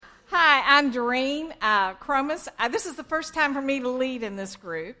I'm Doreen, Cromis. This is the first time for me to lead in this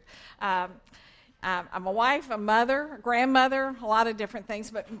group. I'm a wife, a mother, a grandmother, a lot of different things.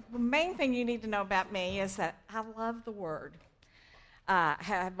 But the main thing you need to know about me is that I love the Word.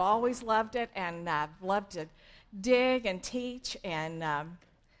 I've always loved it, and I've loved to dig and teach, and not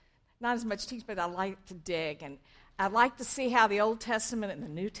as much teach, but I like to dig. And I like to see how the Old Testament and the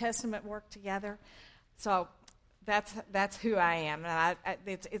New Testament work together. So that's who I am, and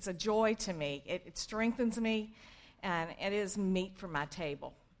it's a joy to me. It strengthens me, and it is meat for my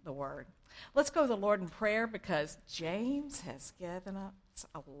table, the Word. Let's go to the Lord in prayer because James has given us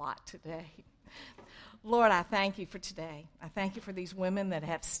a lot today. Lord, I thank you for today. I thank you for these women that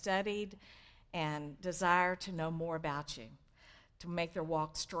have studied and desire to know more about you, to make their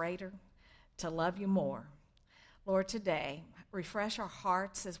walk straighter, to love you more. Lord, today, refresh our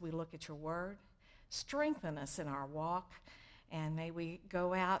hearts as we look at your word. Strengthen us in our walk, and may we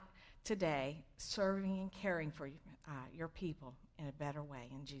go out today serving and caring for your people in a better way.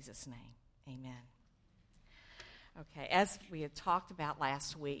 In Jesus' name, amen. Okay, as we had talked about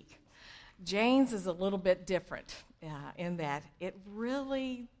last week, James is a little bit different in that it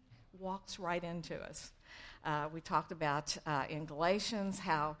really walks right into us. We talked about in Galatians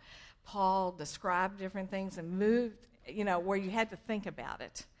how Paul described different things and moved, where you had to think about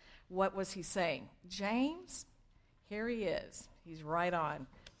it. What was he saying? James, here he is. He's right on.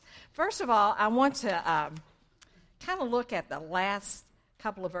 First of all, I want to kind of look at the last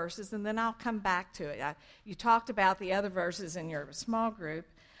couple of verses, and then I'll come back to it. You talked about the other verses in your small group,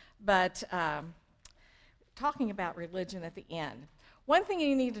 but talking about religion at the end. One thing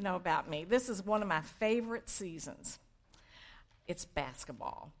you need to know about me, this is one of my favorite seasons. It's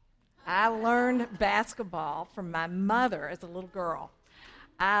basketball. I learned basketball from my mother as a little girl.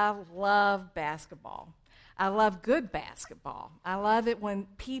 I love basketball. I love good basketball. I love it when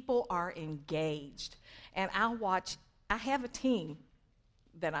people are engaged. And I have a team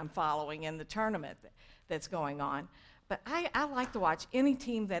that I'm following in the tournament that's going on. But I like to watch any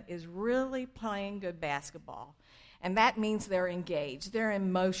team that is really playing good basketball. And that means they're engaged. They're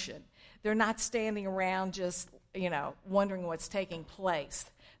in motion. They're not standing around just, wondering what's taking place.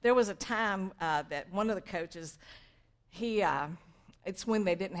 There was a time that one of the coaches, it's when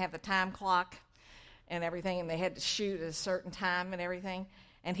they didn't have the time clock and everything, and they had to shoot at a certain time and everything,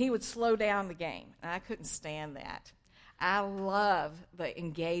 and he would slow down the game. And I couldn't stand that. I love the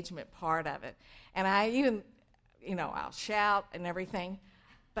engagement part of it. And I even, I'll shout and everything,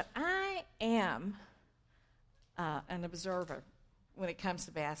 but I am an observer when it comes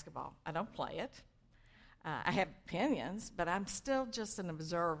to basketball. I don't play it. I have opinions, but I'm still just an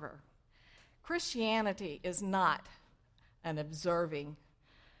observer. Christianity is not an observing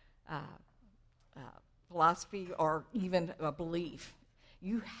philosophy or even a belief.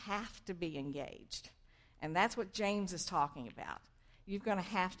 You have to be engaged. And that's what James is talking about. You're going to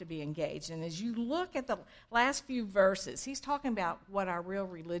have to be engaged. And as you look at the last few verses, he's talking about what our real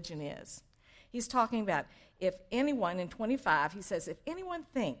religion is. He's talking about if anyone, in 25, he says, if anyone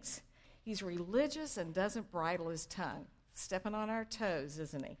thinks he's religious and doesn't bridle his tongue, stepping on our toes,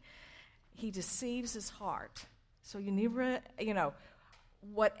 isn't he? He deceives his heart. So you never,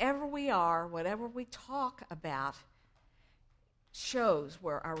 whatever we are, whatever we talk about, shows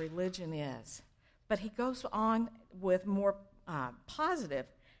where our religion is. But he goes on with more positive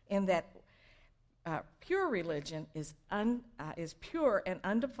in that pure religion is pure and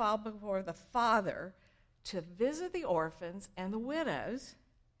undefiled before the Father to visit the orphans and the widows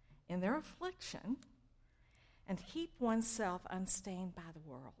in their affliction and keep oneself unstained by the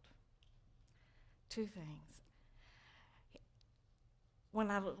world. Two things. When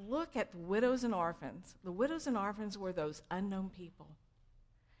I look at the widows and orphans were those unknown people.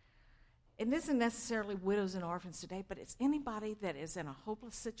 It isn't necessarily widows and orphans today, but it's anybody that is in a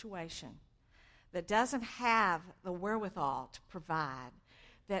hopeless situation, that doesn't have the wherewithal to provide,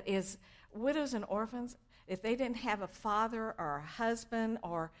 that is widows and orphans. If they didn't have a father or a husband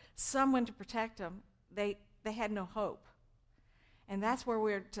or someone to protect them, they had no hope. And that's where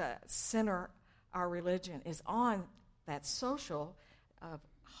we're to center our religion, is on that social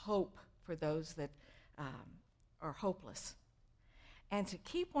hope for those that are hopeless. And to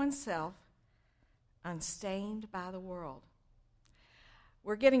keep oneself unstained by the world.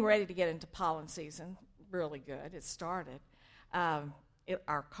 We're getting ready to get into pollen season. Really good. It started.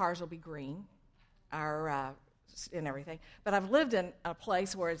 Our cars will be green, and everything. But I've lived in a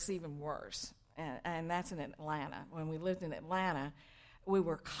place where it's even worse, and that's in Atlanta. When we lived in Atlanta, we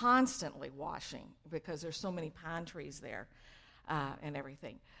were constantly washing because there's so many pine trees there and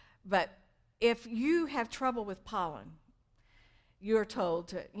everything. But if you have trouble with pollen, you're told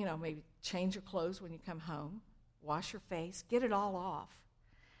to, maybe change your clothes when you come home, wash your face, get it all off.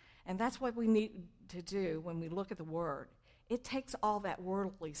 And that's what we need to do when we look at the Word. It takes all that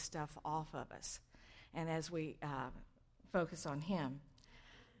worldly stuff off of us. And as we focus on Him.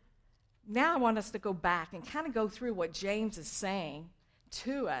 Now I want us to go back and kind of go through what James is saying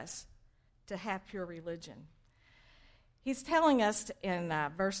to us to have pure religion. He's telling us in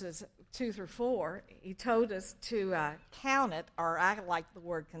verses 2 through 4, he told us to count it, or I like the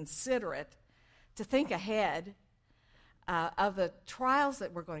word consider it, to think ahead of the trials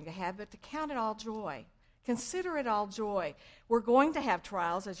that we're going to have, but to count it all joy. Consider it all joy. We're going to have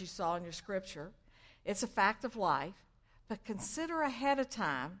trials, as you saw in your scripture. It's a fact of life, but consider ahead of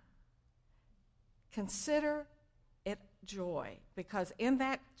time. Consider it joy, because in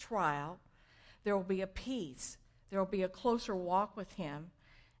that trial, there will be a peace. There will be a closer walk with Him,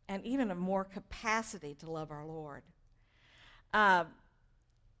 and even a more capacity to love our Lord. The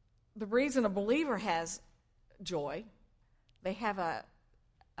reason a believer has joy, they have a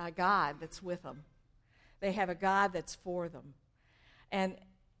God that's with them. They have a God that's for them. And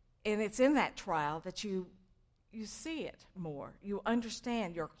it's in that trial that you see it more. You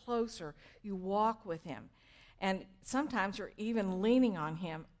understand. You're closer. You walk with Him. And sometimes you're even leaning on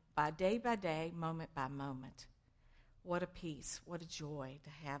Him by day, moment by moment. What a peace. What a joy to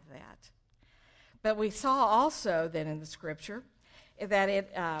have that. But we saw also then in the Scripture that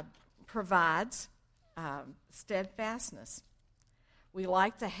it provides steadfastness. We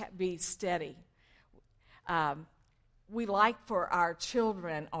like to be steady. We like for our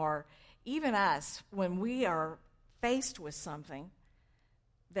children, or even us, when we are faced with something,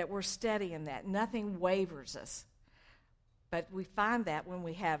 that we're steady in that. Nothing wavers us. But we find that when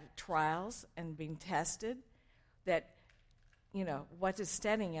we have trials and being tested, that, what is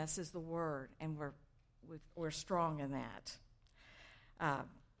steadying us is the Word, and we're strong in that.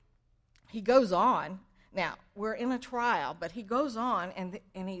 He goes on. Now, we're in a trial, but he goes on, and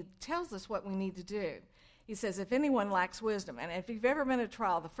he tells us what we need to do. He says, if anyone lacks wisdom, and if you've ever been in a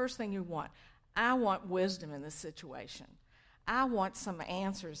trial, the first thing you want, I want wisdom in this situation. I want some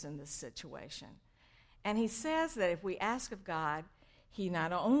answers in this situation. And he says that if we ask of God, He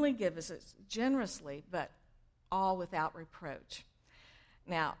not only gives us generously, but all without reproach.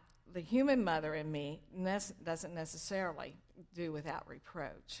 Now, the human mother in me doesn't necessarily do without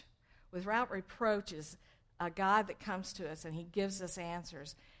reproach. Without reproach is a God that comes to us and He gives us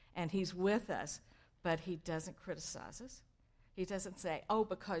answers, and He's with us, but He doesn't criticize us. He doesn't say, oh,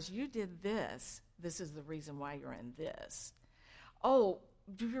 because you did this, this is the reason why you're in this. Oh,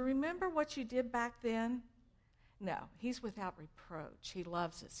 do you remember what you did back then? No, He's without reproach. He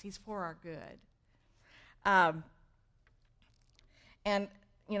loves us. He's for our good.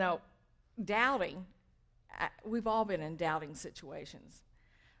 Doubting, we've all been in doubting situations.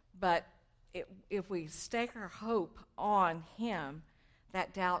 But if we stake our hope on Him,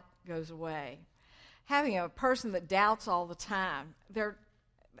 that doubt goes away. Having a person that doubts all the time,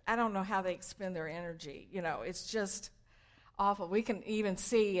 I don't know how they expend their energy. It's just awful. We can even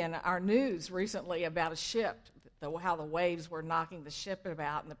see in our news recently about a ship, how the waves were knocking the ship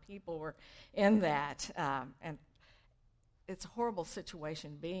about, and the people were in that. And it's a horrible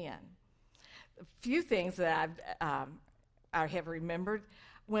situation to be in. A few things that I have remembered.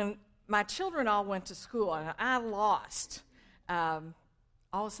 When my children all went to school and I lost, all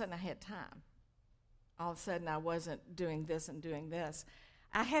of a sudden I had time. All of a sudden I wasn't doing this and doing this.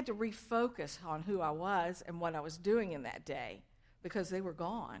 I had to refocus on who I was and what I was doing in that day because they were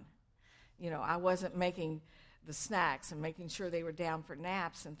gone. I wasn't making the snacks and making sure they were down for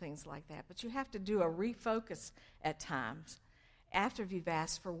naps and things like that. But you have to do a refocus at times. After you've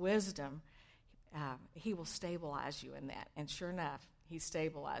asked for wisdom, He will stabilize you in that. And sure enough, He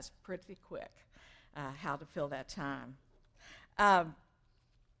stabilized pretty quick how to fill that time.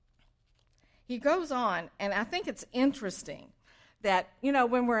 He goes on, and I think it's interesting that,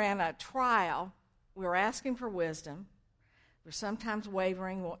 when we're in a trial, we're asking for wisdom. We're sometimes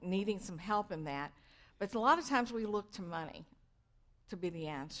wavering, needing some help in that. But a lot of times we look to money to be the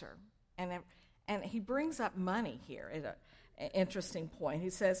answer. And he brings up money here at an interesting point. He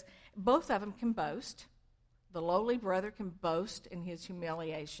says, both of them can boast. The lowly brother can boast in his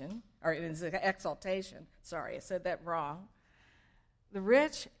humiliation, or in his exaltation. Sorry, I said that wrong. The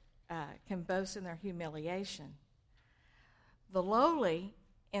rich can boast in their humiliation. The lowly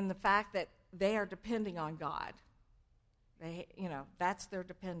in the fact that they are depending on God. That's their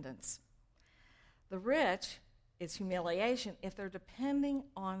dependence. The rich is humiliation if they're depending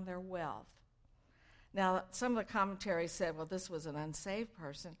on their wealth. Now, some of the commentaries said, well, this was an unsaved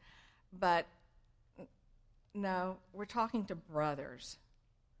person, but No, we're talking to brothers.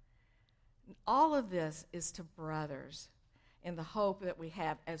 All of this is to brothers in the hope that we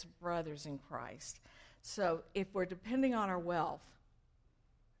have as brothers in Christ. So if we're depending on our wealth,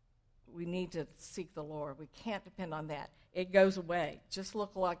 we need to seek the Lord. We can't depend on that. It goes away. Just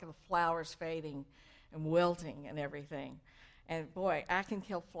look like the flowers fading and wilting and everything. And boy, I can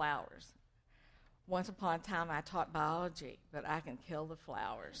kill flowers. Once upon a time, I taught biology, but I can kill the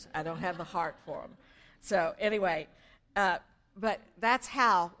flowers. I don't have the heart for them. So anyway, but that's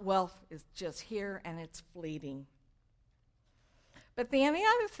how wealth is just here and it's fleeting. But then the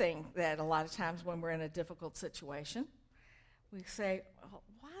other thing that a lot of times when we're in a difficult situation, we say, oh,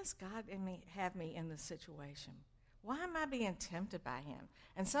 why does God have me in this situation? Why am I being tempted by him?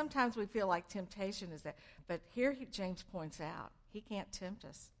 And sometimes we feel like temptation is that. But here James points out, he can't tempt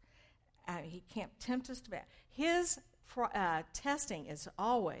us. He can't tempt us to bad. His testing is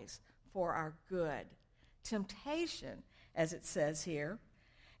always for our good. Temptation, as it says here,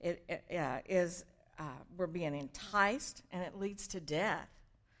 is we're being enticed, and it leads to death.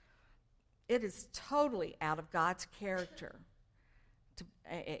 It is totally out of God's character.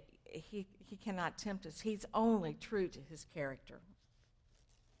 He cannot tempt us. He's only true to his character.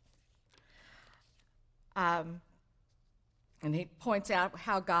 And he points out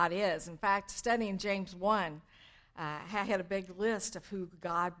how God is. In fact, studying James 1, I had a big list of who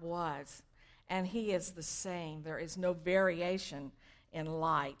God was. And he is the same. There is no variation in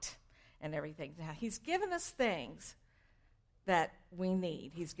light and everything. Now, he's given us things that we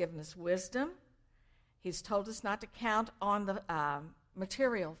need. He's given us wisdom. He's told us not to count on the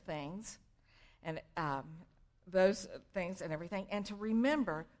material things and those things and everything, and to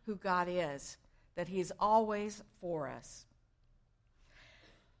remember who God is, that he's always for us.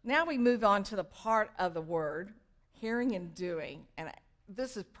 Now we move on to the part of the word, hearing and doing, and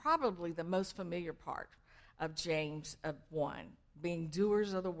this is probably the most familiar part of James 1, being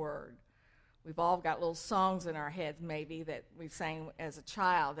doers of the word. We've all got little songs in our heads maybe that we sang as a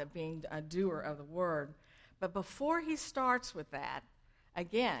child, that being a doer of the word. But before he starts with that,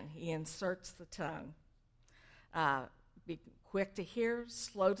 again, he inserts the tongue. Be quick to hear,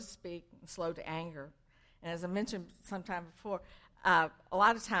 slow to speak, and slow to anger. And as I mentioned sometime before, a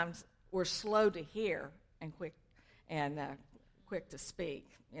lot of times we're slow to hear and quick to speak.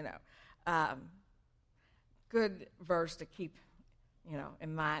 Good verse to keep,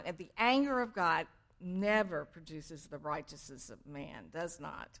 in mind. And the anger of God never produces the righteousness of man, does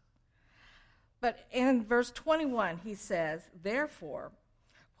not. But in verse 21, he says, "Therefore,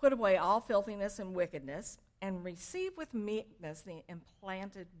 put away all filthiness and wickedness, and receive with meekness the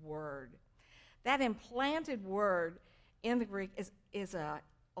implanted word." That implanted word in the Greek is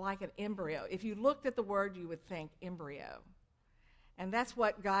like an embryo. If you looked at the word, you would think embryo. And that's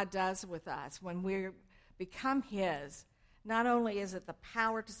what God does with us. When we become his, not only is it the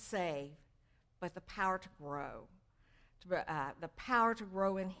power to save, but the power to grow. The power to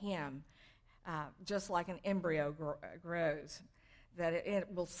grow in him, just like an embryo grows. That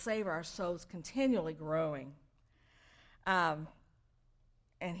it will save our souls continually growing. And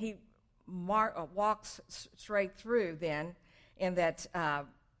he walks straight through then in that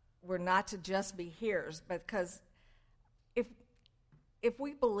we're not to just be hearers, because if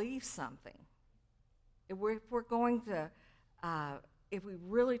we believe something, if we're going to, if we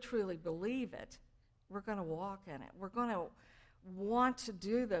really truly believe it, we're going to walk in it. We're going to want to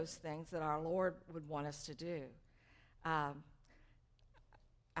do those things that our Lord would want us to do. I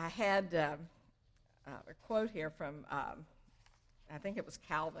had a quote here from, I think it was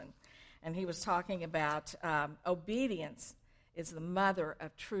Calvin, and he was talking about obedience is the mother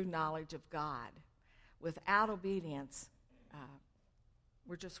of true knowledge of God. Without obedience,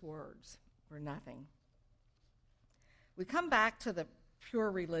 we're just words. We're nothing. We come back to the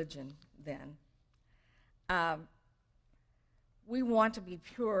pure religion then. We want to be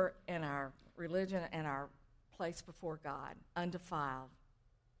pure in our religion and our place before God, undefiled.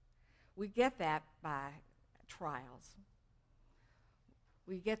 We get that by trials.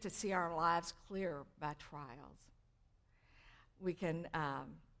 We get to see our lives clear by trials. We can,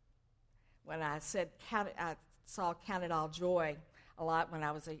 when I said I saw count it all joy a lot when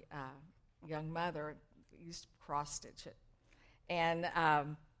I was a young mother. I used to cross-stitch it. And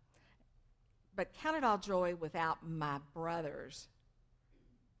but count it all joy without my brothers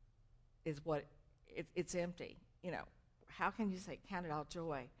is what it's empty. How can you say count it all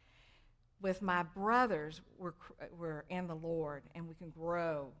joy? With my brothers, we're in the Lord, and we can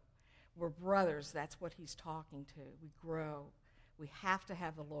grow. We're brothers. That's what he's talking to. We grow. We have to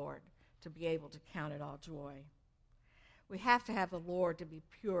have the Lord to be able to count it all joy. We have to have the Lord to be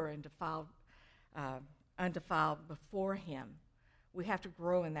pure and defiled, undefiled before him. We have to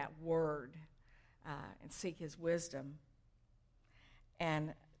grow in that word and seek his wisdom.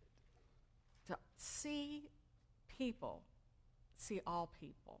 And to see all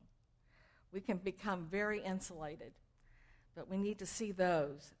people. We can become very insulated, but we need to see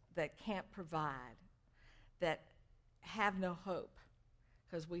those that can't provide, that have no hope,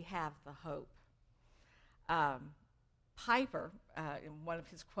 because we have the hope. Piper, in one of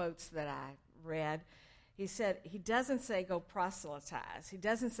his quotes that I read, he said, he doesn't say go proselytize. He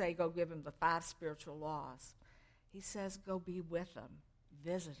doesn't say go give them the 5 spiritual laws. He says go be with them,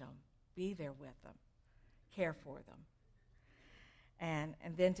 visit them, be there with them, care for them. And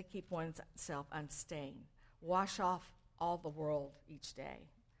then to keep oneself unstained. Wash off all the world each day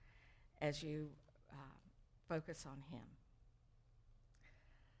as you focus on him.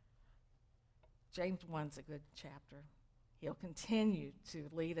 James 1's a good chapter. He'll continue to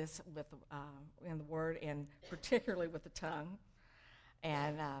lead us with in the Word, and particularly with the tongue,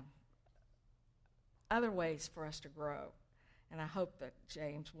 and other ways for us to grow. And I hope that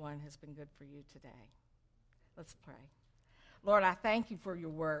James 1 has been good for you today. Let's pray. Lord, I thank you for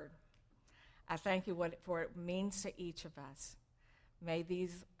your Word. I thank you for it means to each of us. May the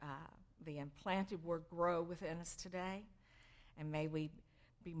implanted Word grow within us today, and may we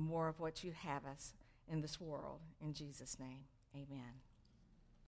be more of what you have us in this world. In Jesus' name, amen.